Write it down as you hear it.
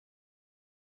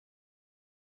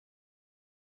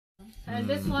And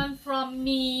this one from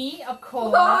me, of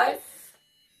course.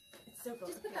 It's so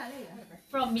good.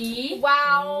 From me.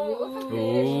 Wow.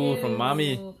 Ooh, from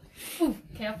mommy. Ooh,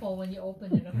 careful when you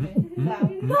open it, okay?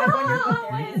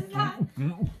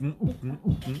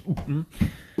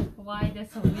 Why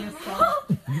there's a weird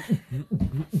sound?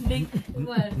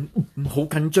 What? 好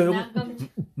緊張，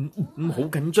好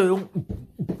緊張。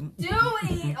 Do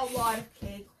eat a lot of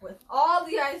cake with all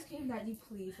the ice cream that you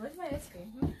please. Where's my ice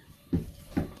cream?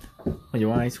 You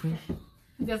want ice cream?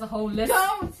 There's a whole list.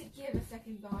 Don't give a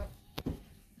second thought.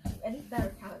 Any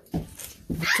better calories.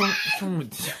 What's wrong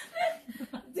with you?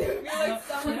 Dude, you're like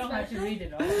so You much don't have to better. read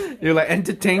it all. You like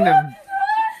entertain them.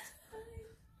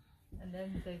 And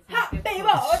then they say Happy gift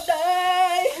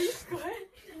birthday!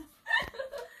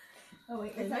 Oh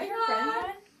wait, is that your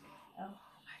friend?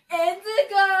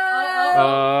 Indigo!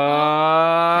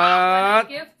 When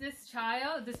you give this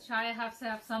child has to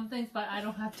have something, but I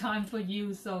don't have time for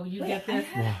you, so you get this.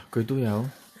 哇，佢都有。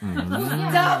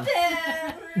 Stop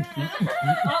it!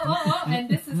 Oh, and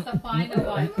this is the final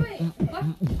one. What?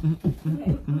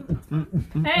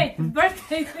 Hey,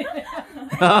 birthday!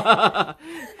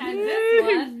 And this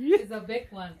one is a big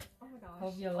one. Oh my gosh.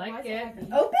 Hope you like it.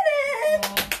 Open it!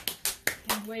 Oh,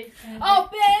 can't wait.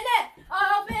 Open it!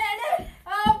 Open it!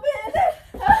 Open it!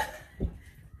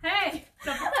 Hey,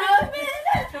 the Open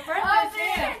it! the Open birthday's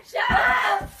here. it! Shut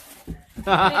up!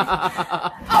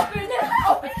 Open it!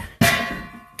 Open it!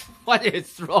 What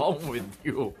is wrong with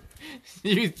you?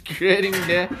 You're creating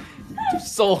the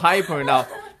so hyper now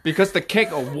because the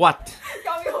cake or what?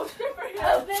 Got me all shivering.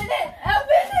 Open it!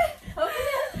 Open it! Open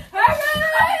it! Hurry!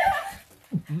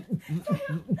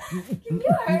 Can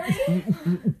you hurry?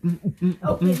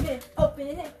 Open it! Open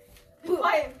it! Be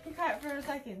quiet for a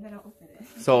second, then I'll open it.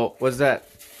 So what's that?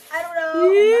 I don't know.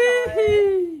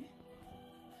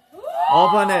 Oh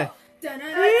Open it.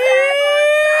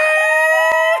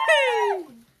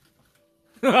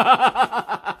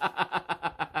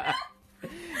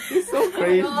 It's so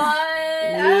crazy.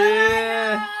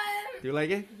 Yeah. Do you like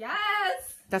it?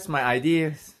 Yes. That's my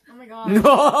ideas. Oh my god. You're so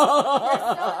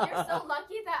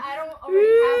lucky that I don't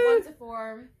already have one to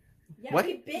form. Yeah, What?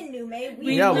 we've been new, May.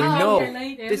 Yeah, we know.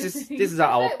 Relate This is everything.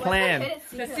 our What's the plan. hidden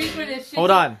The secret? secret is she Hold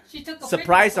took, on. She took a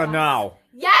Surprise picture or for now?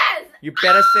 Yes. You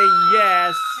better say yes.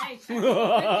 us. Hey, she took a picture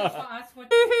for us. I want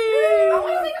to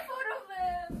take a photo of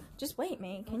them. Just wait,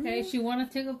 May. Can Okay, you? she wanna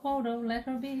take a photo. Let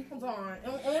her be. Hold on.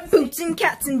 Boots and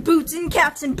cats and boots and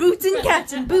cats and boots and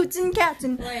cats and boots and cats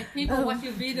and Wait, people want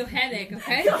you to be the headache,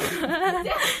 okay?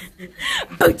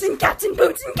 boots and cats and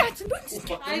boots and cats and boots and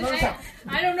cats.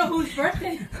 I don't know whose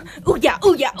birthday. Oh yeah,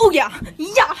 oh yeah, oh yeah,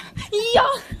 yeah, yeah, yeah,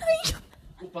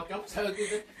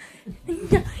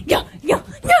 yeah, yeah,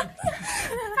 yeah.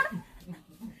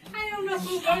 I don't know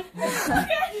whose birthday.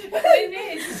 Maybe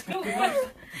it's too much.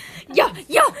 Yeah,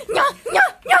 yeah, yeah, yeah,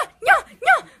 yeah, yeah,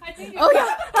 yeah. I think Oh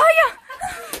yeah, oh yeah.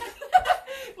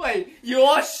 Wait,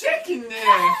 you're shaking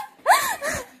there.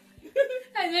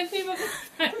 And then people can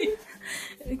say,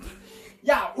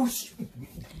 Yeah. Whoosh.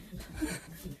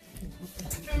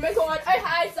 Oh my god. I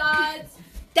hide sides.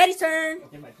 Daddy's turn.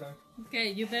 Okay, my turn. okay,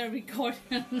 you better record.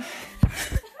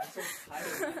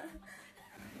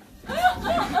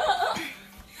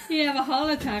 You have a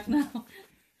heart attack now.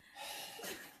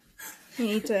 You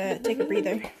need to take a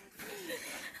breather.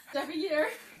 Every year.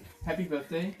 Happy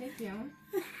birthday. Thank you.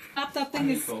 That thing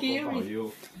is scary.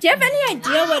 You. Do you have any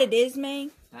idea what it is, May?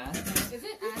 Huh? Is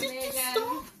it anime again?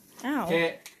 Ow.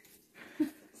 Okay.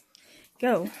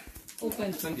 Go.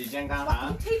 Open. 身体健康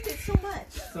啊！ Take it so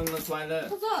much. 生日快乐！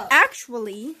 What's up?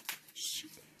 Actually,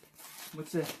 不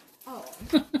是， Oh.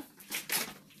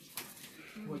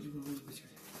 我就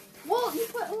Well, you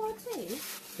put a lot of tape.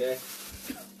 Okay.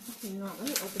 Okay, no, let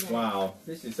me open it. Wow,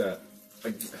 this is a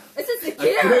This is a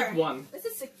good secured. one. This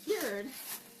is secured.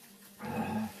 I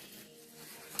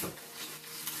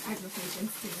have no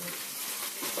patience to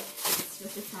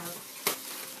switch this out.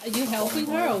 Are you helping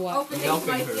her or what? Opening Helping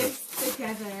my her. gifts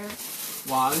together.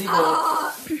 哇，呢個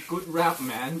Ah! good rap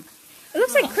man. it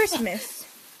looks like Christmas.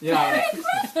 Yeah.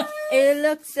 It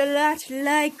looks a lot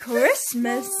like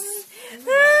Christmas.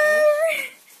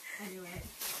 Anyway,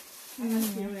 I have a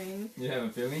feeling. You have a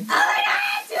feeling? Oh my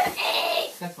god, to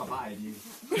eat! That's Papa idea.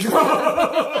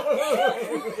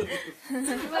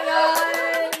 Oh my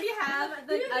god, we have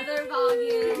the other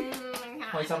volume.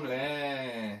 開心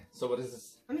咧. So what is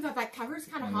this? Oh my god, that cover's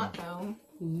kind of hot though.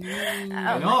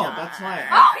 I know, that's why.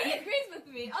 Oh, he agrees with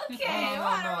me. Okay, No,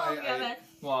 well, no, we'll get it.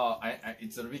 Well,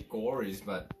 it's a bit gory,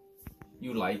 but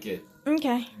you like it.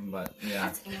 Okay. But yeah.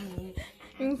 That's Annie.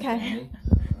 Okay.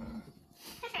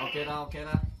 Okay lah, okay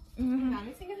lah. Mhm. Let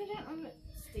me think of it on the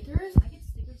stickers. I get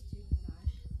stickers too. Oh my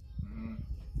gosh.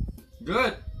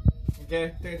 Good.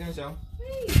 Okay, take a turn, Xiao.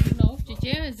 No, Gigi,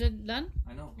 is it done?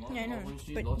 I know. Yeah, I know, When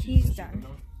she- but when she- he's when she- done.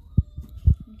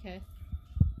 Okay.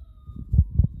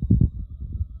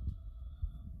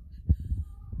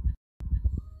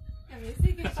 The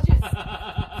music is just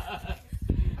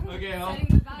Okay, 好 setting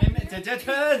the vibe 妹妹 here. 姐姐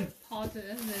turn. Pause it.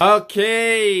 And then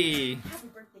Okay. Happy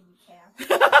birthday, you can.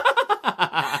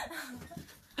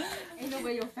 Ain't no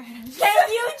way you're fast. Can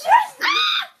you just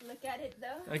look at it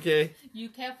though? Okay. you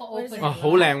careful Where's open. it? 哇，好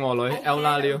靚喎女 I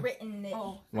 ，Ella had 了。 written it.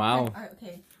 Oh. Wow. Alright,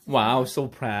 okay. Wow, so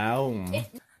proud.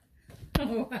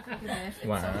 Goodness, it's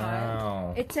so hard.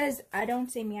 Wow. It says, I don't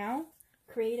say meow.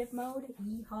 Creative mode.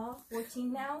 Yeehaw.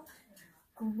 14 now.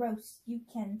 Gross. You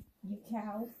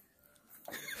cow.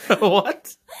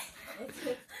 What? It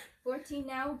says 14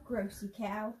 now. Gross, you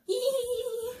cow.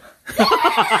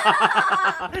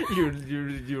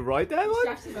 you write that one?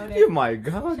 Shucks about Oh it. my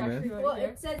god, Shucks man. about Well, it.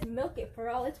 it says milk it for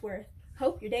all it's worth.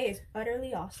 Hope your day is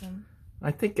utterly awesome.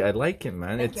 I think I like it,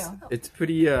 man. Thank It's you. it's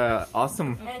pretty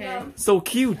awesome. Okay. And So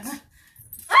cute.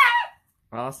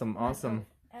 Awesome, awesome.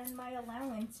 and my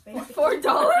allowance basically.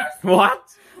 $4? What?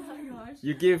 Oh my gosh.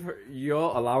 You give her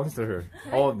your allowance to her.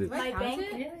 All of this. Do I My count bank-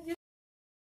 it? Yeah,